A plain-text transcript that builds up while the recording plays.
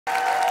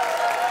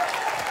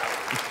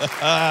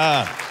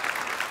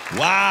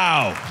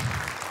Wow.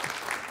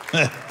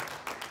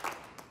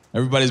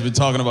 Everybody's been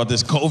talking about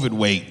this COVID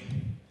weight.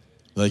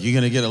 Like, you're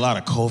gonna get a lot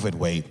of COVID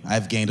weight.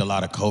 I've gained a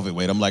lot of COVID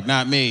weight. I'm like,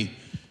 not me.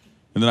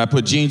 And then I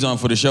put jeans on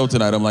for the show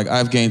tonight. I'm like,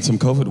 I've gained some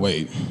COVID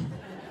weight.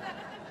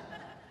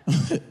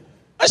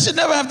 I should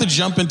never have to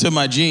jump into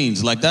my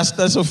jeans. Like,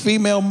 that's a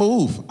female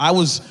move. I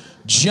was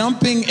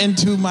jumping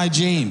into my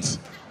jeans,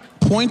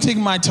 pointing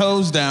my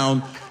toes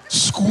down,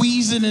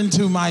 squeezing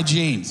into my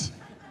jeans.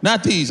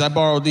 Not these, I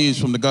borrowed these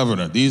from the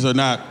governor. These are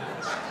not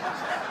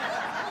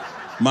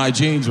my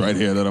jeans right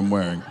here that I'm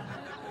wearing.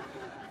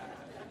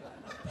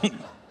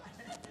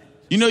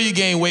 You know you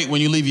gain weight when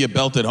you leave your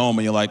belt at home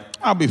and you're like,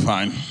 I'll be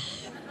fine.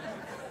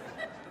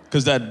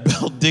 Because that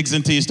belt digs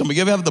into your stomach.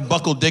 You ever have the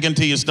buckle dig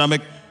into your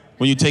stomach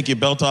when you take your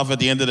belt off at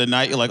the end of the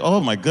night? You're like, oh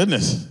my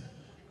goodness.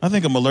 I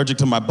think I'm allergic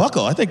to my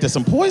buckle. I think there's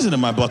some poison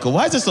in my buckle.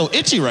 Why is it so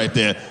itchy right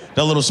there?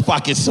 That little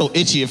spot gets so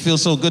itchy. It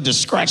feels so good to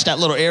scratch that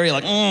little area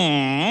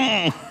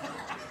like,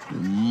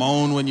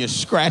 moan when you're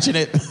scratching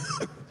it.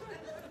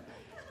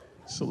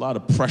 It's a lot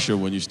of pressure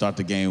when you start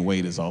to gain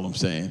weight is all I'm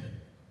saying.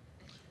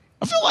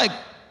 I feel like,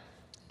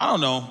 I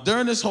don't know,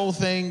 during this whole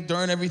thing,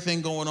 during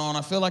everything going on,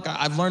 I feel like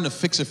I've learned to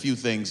fix a few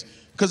things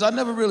because I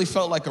never really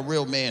felt like a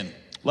real man.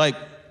 Like,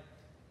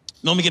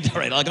 let me get that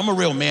right. Like, I'm a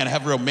real man. I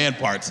have real man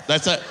parts.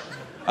 That's it.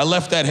 I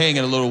left that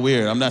hanging a little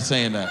weird. I'm not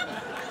saying that.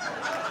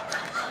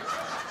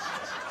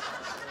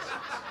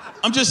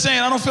 I'm just saying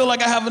I don't feel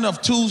like I have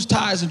enough tools,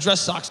 ties, and dress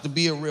socks to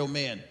be a real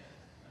man.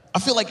 I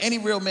feel like any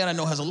real man I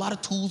know has a lot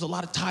of tools, a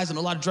lot of ties, and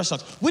a lot of dress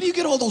socks. Where do you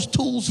get all those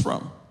tools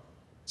from?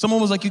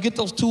 Someone was like, you get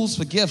those tools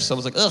for gifts. I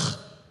was like, ugh.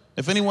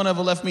 If anyone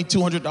ever left me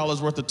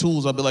 $200 worth of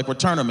tools, I'd be like,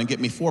 return them and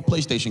get me 4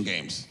 PlayStation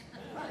games.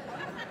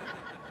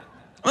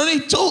 I don't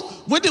need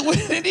tools. When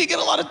did you get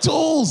a lot of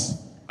tools?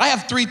 I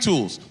have 3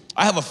 tools.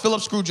 I have a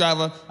Phillips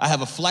screwdriver, I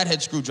have a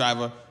flathead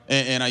screwdriver,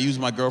 and I use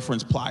my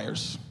girlfriend's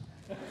pliers.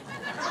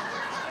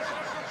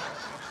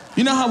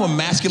 You know how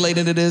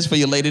emasculating it is for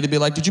your lady to be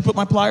like, did you put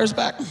my pliers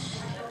back?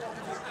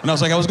 And I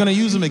was like, I was gonna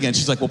use them again.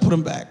 She's like, well, put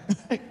them back.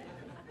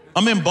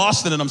 I'm in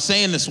Boston and I'm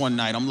saying this one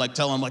night. I'm like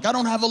telling them, like, I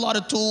don't have a lot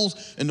of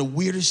tools. And the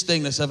weirdest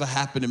thing that's ever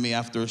happened to me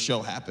after a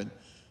show happened.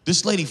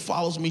 This lady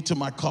follows me to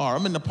my car.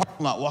 I'm in the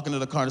parking lot walking to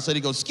the car and this lady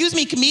goes, excuse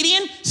me,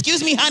 comedian?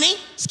 Excuse me, honey?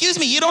 Excuse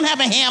me, you don't have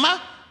a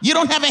hammer? You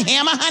don't have a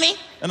hammer, honey?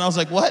 And I was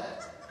like, what?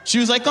 She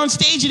was like, on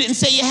stage you didn't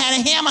say you had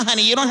a hammer,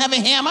 honey. You don't have a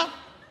hammer?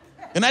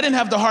 And I didn't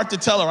have the heart to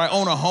tell her I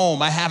own a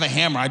home. I have a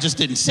hammer. I just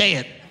didn't say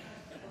it.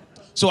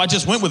 So I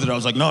just went with it. I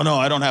was like, no,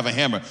 I don't have a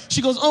hammer.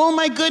 She goes, oh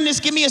my goodness,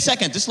 give me a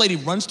second. This lady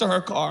runs to her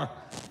car.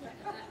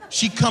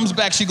 She comes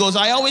back, she goes,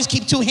 I always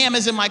keep 2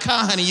 hammers in my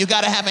car, honey. You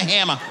gotta have a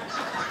hammer.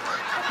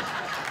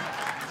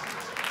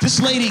 This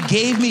lady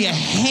gave me a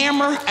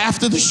hammer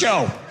after the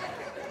show.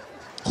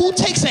 Who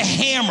takes a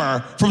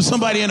hammer from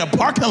somebody in a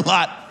parking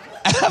lot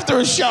after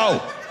a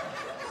show?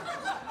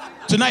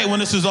 Tonight, when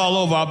this is all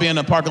over, I'll be in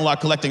the parking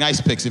lot collecting ice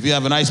picks. If you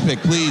have an ice pick,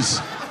 please,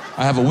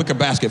 I have a wicker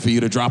basket for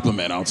you to drop them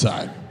in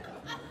outside.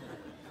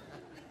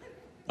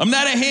 I'm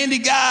not a handy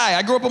guy.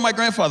 I grew up with my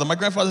grandfather. My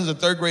grandfather has a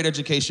 3rd grade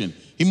education.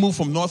 He moved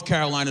from North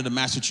Carolina to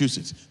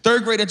Massachusetts.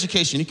 3rd grade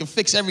education, he can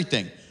fix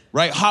everything,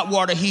 right? Hot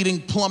water,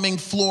 heating, plumbing,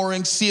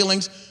 flooring,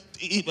 ceilings,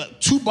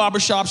 2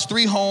 barbershops,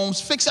 3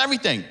 homes, fix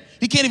everything.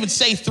 He can't even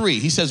say 3.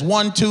 He says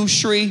 1, 2,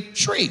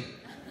 shri.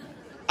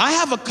 I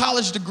have a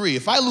college degree.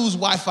 If I lose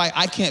Wi-Fi,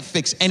 I can't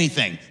fix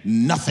anything,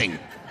 nothing.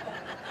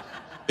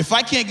 If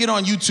I can't get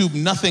on YouTube,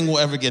 nothing will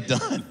ever get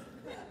done.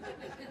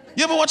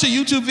 You ever watch a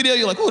YouTube video,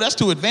 you're like, oh, that's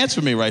too advanced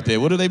for me right there.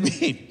 What do they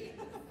mean?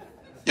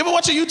 You ever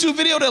watch a YouTube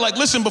video, they're like,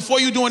 listen, before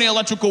you do any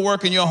electrical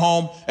work in your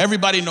home,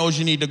 everybody knows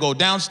you need to go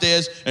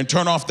downstairs and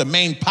turn off the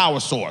main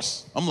power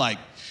source. I'm like,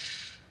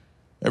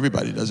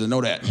 everybody doesn't know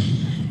that.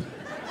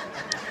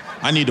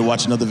 I need to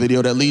watch another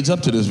video that leads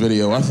up to this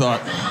video. I thought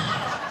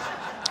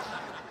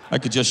I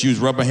could just use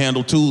rubber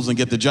handle tools and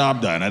get the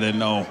job done. I didn't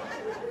know.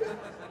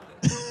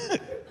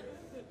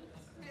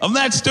 I'm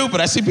that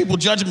stupid. I see people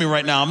judging me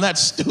right now. I'm that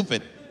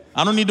stupid.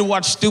 I don't need to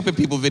watch stupid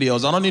people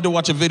videos. I don't need to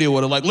watch a video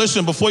where they're like,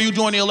 listen, before you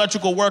do any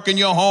electrical work in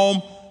your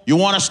home, you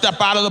want to step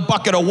out of the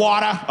bucket of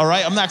water, all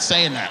right? I'm not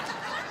saying that.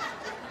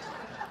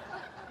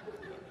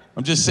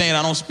 I'm just saying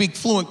I don't speak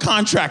fluent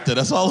contractor.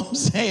 That's all I'm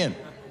saying.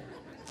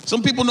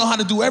 Some people know how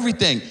to do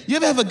everything. You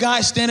ever have a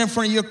guy stand in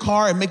front of your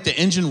car and make the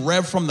engine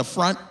rev from the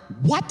front?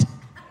 What?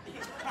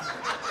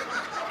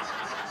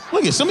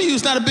 Look at some of you,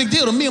 it's not a big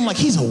deal. To me, I'm like,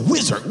 he's a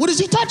wizard. What is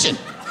he touching?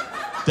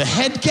 The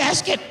head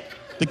gasket?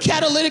 The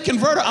catalytic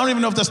converter? I don't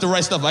even know if that's the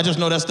right stuff. I just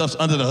know that stuff's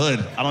under the hood.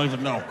 I don't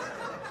even know.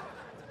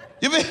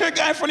 You ever hear a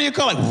guy in front of your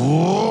car like,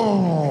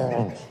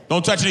 whoa.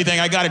 Don't touch anything,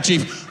 I got it,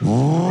 chief.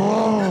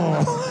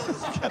 Whoa.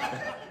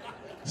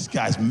 This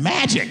guy's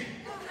magic.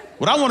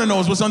 What I want to know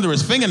is what's under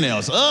his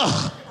fingernails.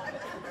 Ugh.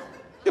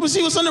 You ever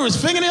see what's under his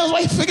fingernails? Why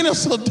are your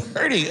fingernails so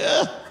dirty?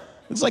 Ugh.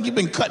 It's like you've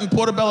been cutting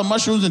portobello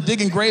mushrooms and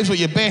digging graves with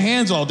your bare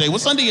hands all day.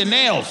 What's under your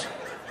nails?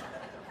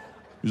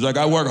 He's like,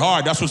 I work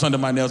hard. That's what's under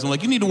my nails. I'm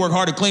like, you need to work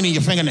hard at cleaning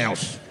your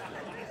fingernails.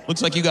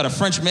 Looks like you got a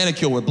French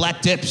manicure with black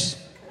tips.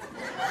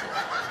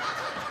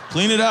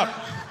 Clean it up.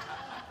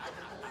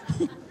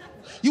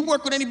 You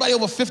work with anybody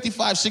over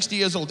 55, 60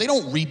 years old, they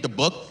don't read the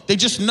book. They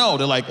just know.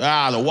 They're like,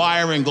 the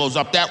wiring goes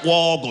up that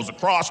wall, goes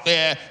across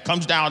there,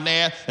 comes down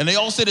there. And they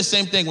all say the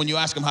same thing when you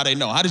ask them how they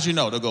know. How did you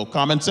know? They'll go,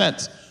 common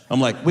sense. I'm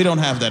like, we don't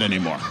have that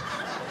anymore.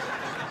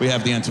 We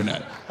have the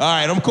internet. All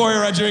right, I'm Corey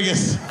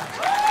Rodrigues.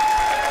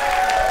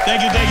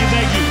 Thank you, thank you,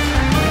 thank you.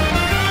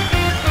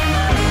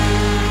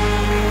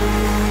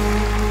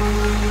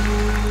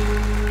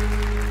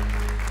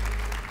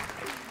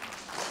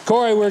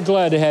 Corey, we're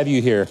glad to have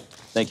you here.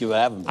 Thank you for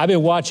having me. I've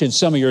been watching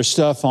some of your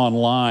stuff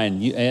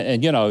online,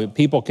 and you know,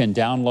 people can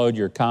download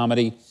your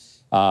comedy,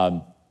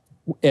 and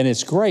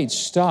it's great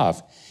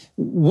stuff.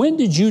 When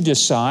did you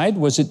decide?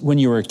 Was it when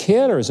you were a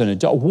kid or as an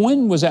adult?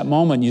 When was that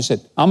moment you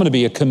said, I'm going to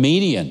be a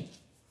comedian?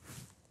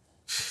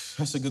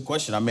 That's a good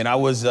question. I mean, I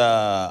was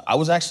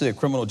actually a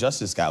criminal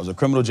justice guy. I was a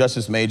criminal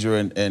justice major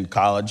in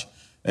college.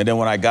 And then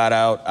when I got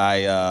out,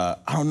 I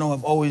don't know,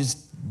 I've always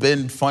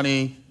been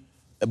funny,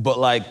 but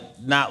like,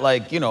 not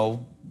like, you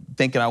know,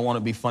 thinking I want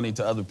to be funny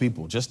to other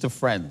people, just to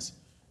friends.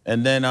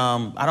 And then,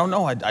 I don't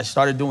know, I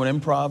started doing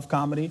improv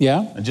comedy.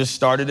 Yeah. And just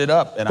started it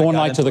up. And going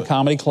like to the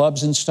comedy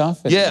clubs and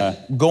stuff? Yeah,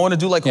 going to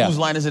do like Whose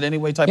Line Is It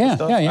Anyway type of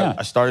stuff. Yeah.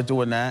 I started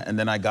doing that, and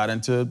then I got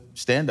into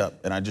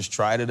stand-up, and I just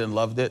tried it and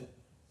loved it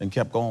and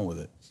kept going with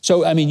it.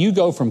 So, I mean, you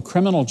go from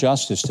criminal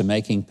justice to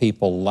making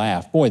people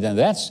laugh. Boy, then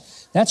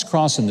that's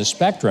crossing the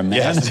spectrum,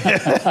 man. Yes.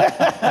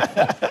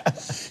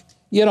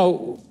 You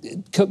know,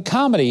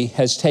 comedy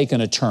has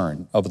taken a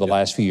turn over the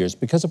last few years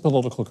because of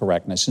political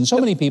correctness. And so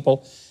many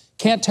people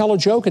can't tell a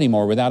joke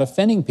anymore without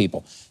offending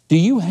people. Do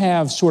you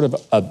have sort of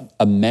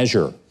a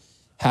measure?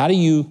 How do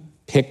you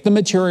pick the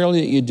material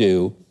that you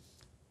do,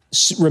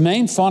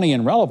 remain funny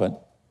and relevant,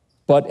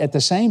 but at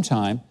the same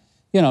time,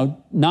 you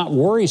know, not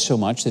worry so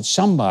much that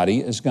somebody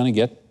is going to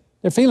get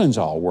their feelings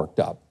all worked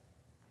up?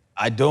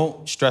 I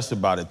don't stress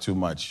about it too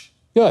much.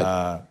 Good.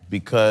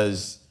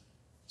 Because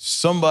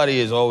somebody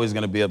is always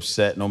going to be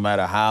upset no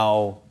matter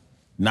how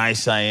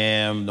nice I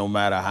am, no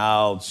matter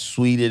how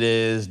sweet it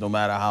is, no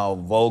matter how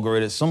vulgar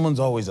it is. Someone's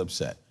always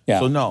upset. Yeah.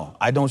 So no,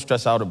 I don't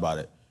stress out about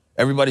it.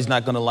 Everybody's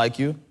not going to like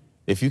you.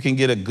 If you can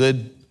get a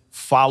good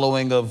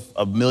following of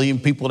 1 million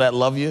people that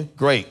love you,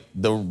 great.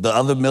 The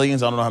other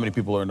millions, I don't know how many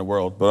people are in the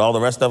world, but all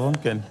the rest of them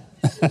can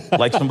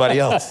like somebody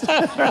else.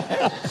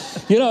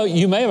 You know,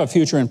 you may have a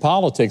future in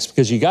politics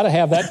because you got to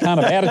have that kind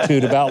of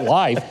attitude about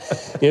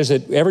life, is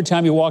that every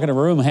time you walk in a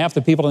room, half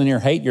the people in here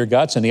hate your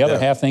guts and the other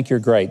half think you're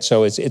great.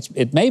 So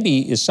it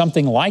maybe is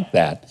something like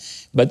that.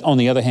 But on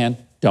the other hand,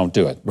 don't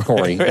do it,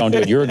 Corey. Don't do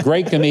it. You're a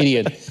great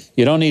comedian.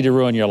 You don't need to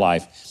ruin your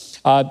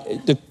life.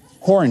 The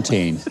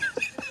quarantine.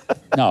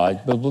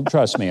 No,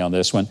 trust me on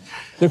this one.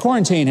 The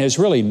quarantine has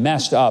really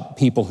messed up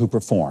people who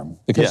perform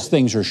because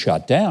things are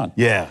shut down.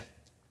 Yeah.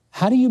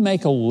 How do you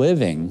make a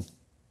living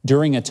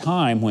during a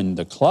time when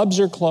the clubs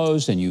are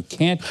closed and you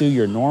can't do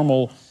your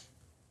normal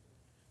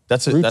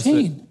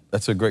routine?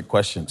 That's a great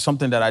question.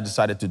 Something that I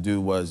decided to do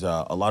was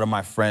a lot of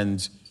my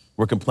friends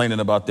were complaining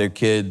about their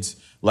kids,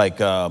 like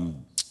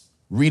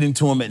reading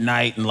to them at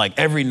night and like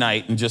every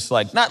night, and just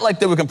like, not like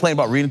they were complaining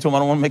about reading to them. I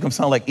don't want to make them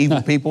sound like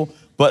evil people,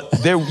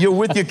 but you're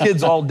with your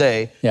kids all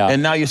day,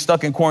 and now you're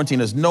stuck in quarantine.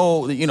 There's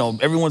no, you know,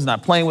 everyone's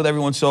not playing with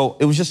everyone, so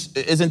it was just,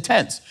 it's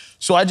intense.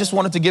 So I just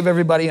wanted to give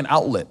everybody an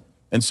outlet.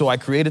 And so I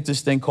created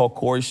this thing called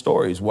Corey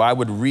Stories, where I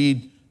would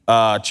read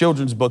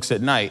children's books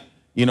at night,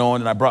 you know,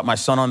 and I brought my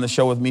son on the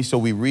show with me, so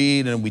we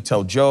read and we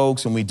tell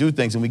jokes and we do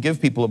things, and we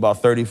give people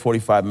about 30,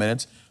 45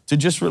 minutes to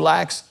just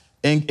relax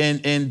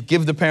and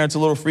give the parents a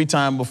little free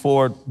time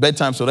before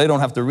bedtime so they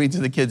don't have to read to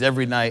the kids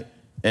every night.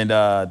 And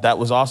that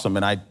was awesome,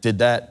 and I did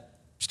that.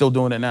 Still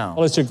doing it now.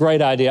 Well, it's a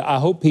great idea. I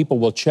hope people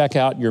will check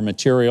out your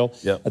material.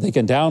 Yep. They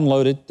can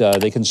download it.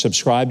 They can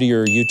subscribe to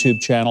your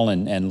YouTube channel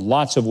and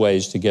lots of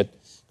ways to get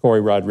Corey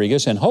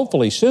Rodrigues, and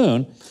hopefully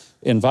soon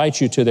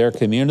invite you to their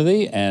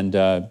community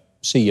and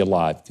see you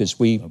live, because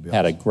we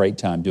had a great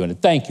time doing it.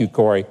 Thank you,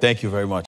 Corey. Thank you very much.